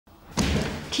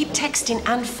Keep texting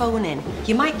and phoning.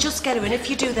 You might just get her, and if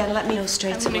you do, then let me know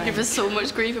straight away. I'm gonna give her so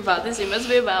much grief about this. He must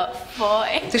be about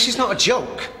 40. This is not a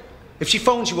joke. If she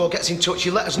phones you or gets in touch,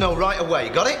 you let us know right away.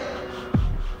 Got it?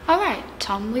 All right,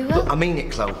 Tom, we will. Look, I mean it,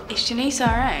 Chloe. Is Janeece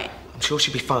all right? I'm sure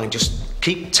she'll be fine. Just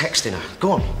keep texting her.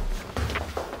 Go on.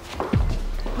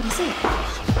 What is it?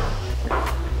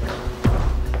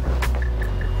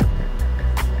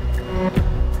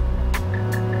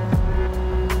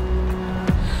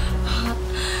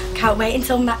 Can't wait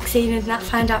until Maxine and Nat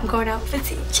find out I'm going out with a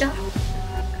teacher.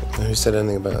 Who said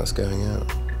anything about us going out?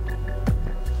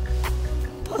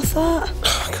 What's that?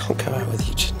 I can't go out with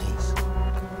you, Janeece.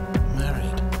 I'm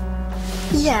married.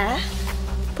 Yeah,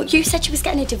 but you said you was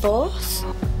getting a divorce.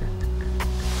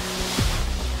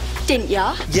 Didn't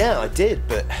ya? Yeah, I did,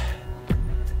 but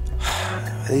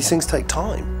these things take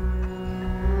time.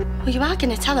 Well, you are going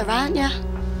to tell her, aren't ya?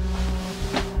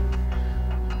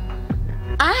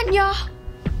 Aren't ya?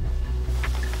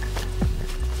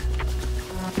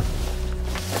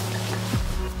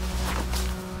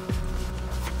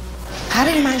 How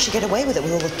did he manage to get away with it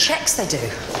with all the checks they do?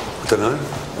 I don't know.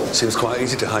 Seems quite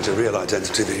easy to hide your real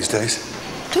identity these days.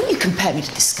 Don't you compare me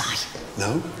to this guy.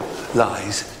 No?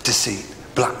 Lies, deceit,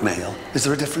 blackmail. Is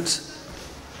there a difference?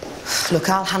 Look,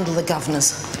 I'll handle the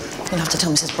governors. You'll have to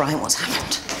tell Mrs. Bryant what's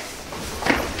happened.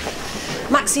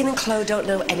 Maxine and Chloe don't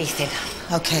know anything.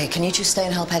 OK, can you two stay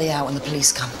and help Eddie out when the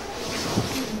police come?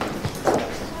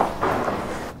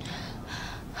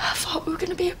 I thought we were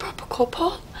going to be a proper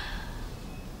couple.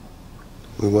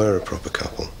 We were a proper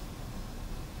couple.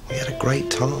 We had a great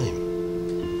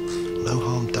time. No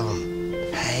harm done.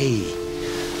 Hey,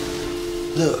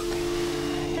 look,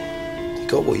 you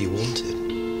got what you wanted.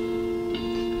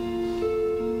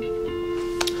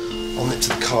 I'll nip to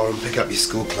the car and pick up your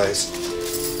school clothes.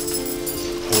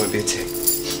 It won't be a tick.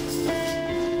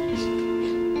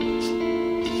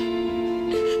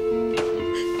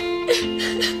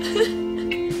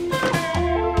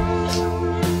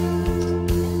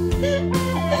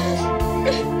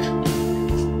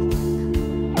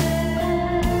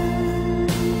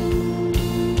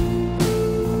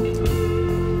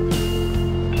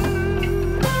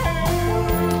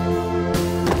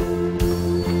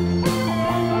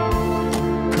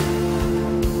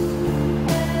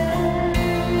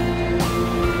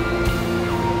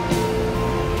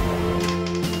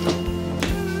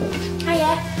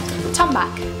 Tom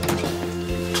back.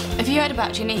 Have you heard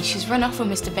about Janeece? She's run off with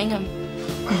Mr. Bingham.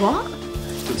 What?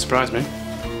 Doesn't surprise me.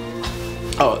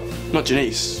 Oh, not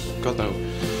Janeece. God, no.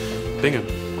 Bingham.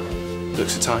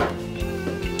 Looks a type.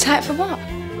 Type for what?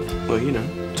 Well, you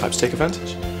know, types take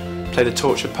advantage. Play the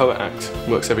tortured poet act.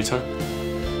 Works every time.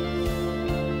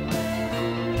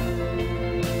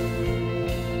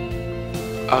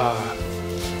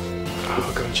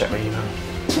 I'll go and check my email.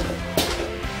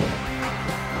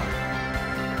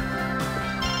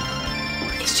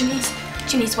 It's Janeece.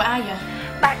 Janeece, where are you?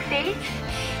 Maxine,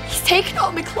 he's taken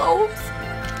all my clothes.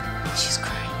 She's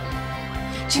crying.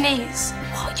 Janeece,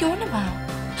 what are you on about?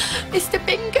 Mr.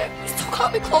 Bingham, he's took all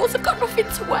my clothes. I've got nothing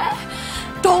to wear.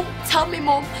 Don't tell me,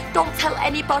 Mum. Don't tell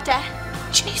anybody.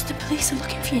 Janeece, the police are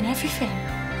looking for you and everything.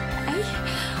 Eh?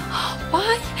 Oh,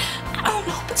 why? I don't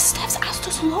know, but Steph's asked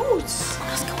us loads.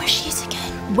 Ask her where she is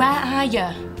again. Where are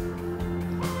you?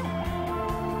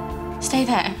 Stay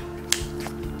there.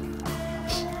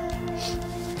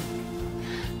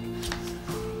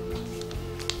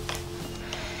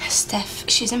 Steph,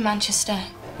 she's in Manchester.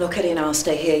 Look, Eddie and I'll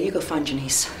stay here. You go find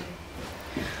Janeece.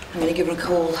 I'm going to give her a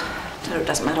call. Tell her it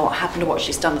doesn't matter what happened or what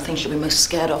she's done. The thing she'll be most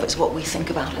scared of is what we think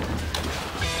about her.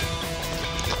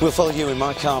 We'll follow you in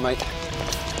my car, mate.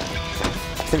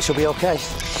 Think she'll be okay?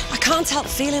 I can't help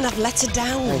feeling I've let her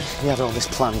down. Hey, you had all this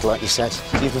planned, like you said.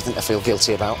 You've nothing to feel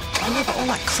guilty about. I know, but all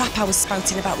that crap I was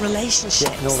spouting about relationships.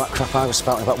 Yeah, and all that crap I was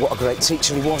spouting about what a great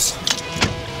teacher he was.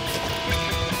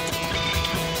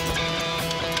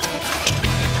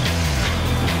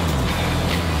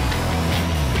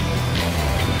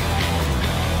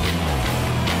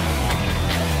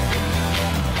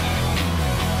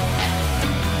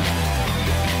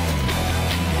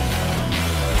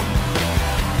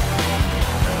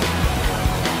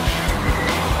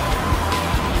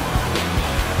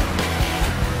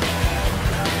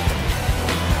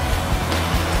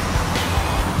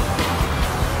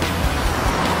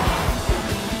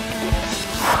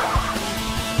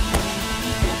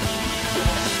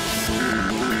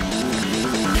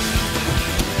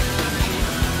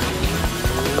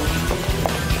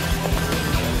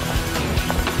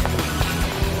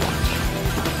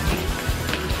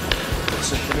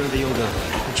 The order.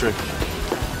 True.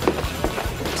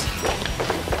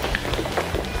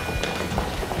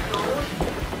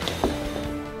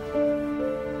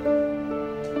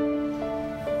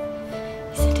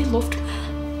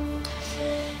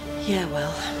 Yeah,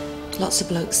 well, lots of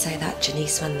blokes say that,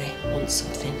 Janeece, when they want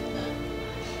something.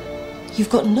 You've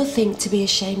got nothing to be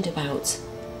ashamed about.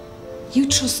 You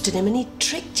trusted him and he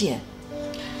tricked you.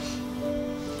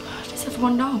 Does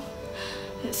everyone know?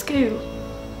 At school?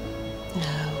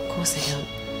 No, of course they don't.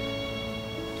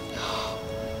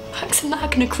 Max and that are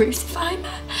going to crucify me.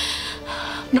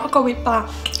 I'm not going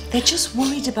back. They're just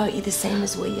worried about you the same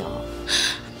as we are.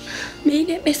 Mean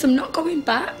it, miss, I'm not going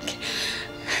back.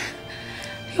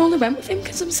 I only went with him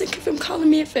because I'm sick of him calling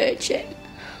me a virgin.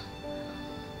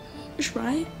 He was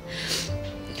right.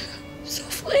 So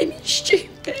flaming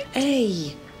stupid.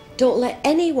 Hey, don't let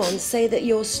anyone say that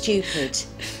you're stupid.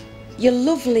 You're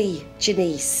lovely,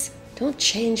 Janeece. Don't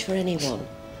change for anyone.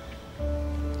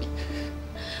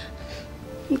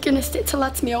 I'm gonna stick to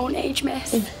lads my own age,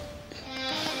 miss.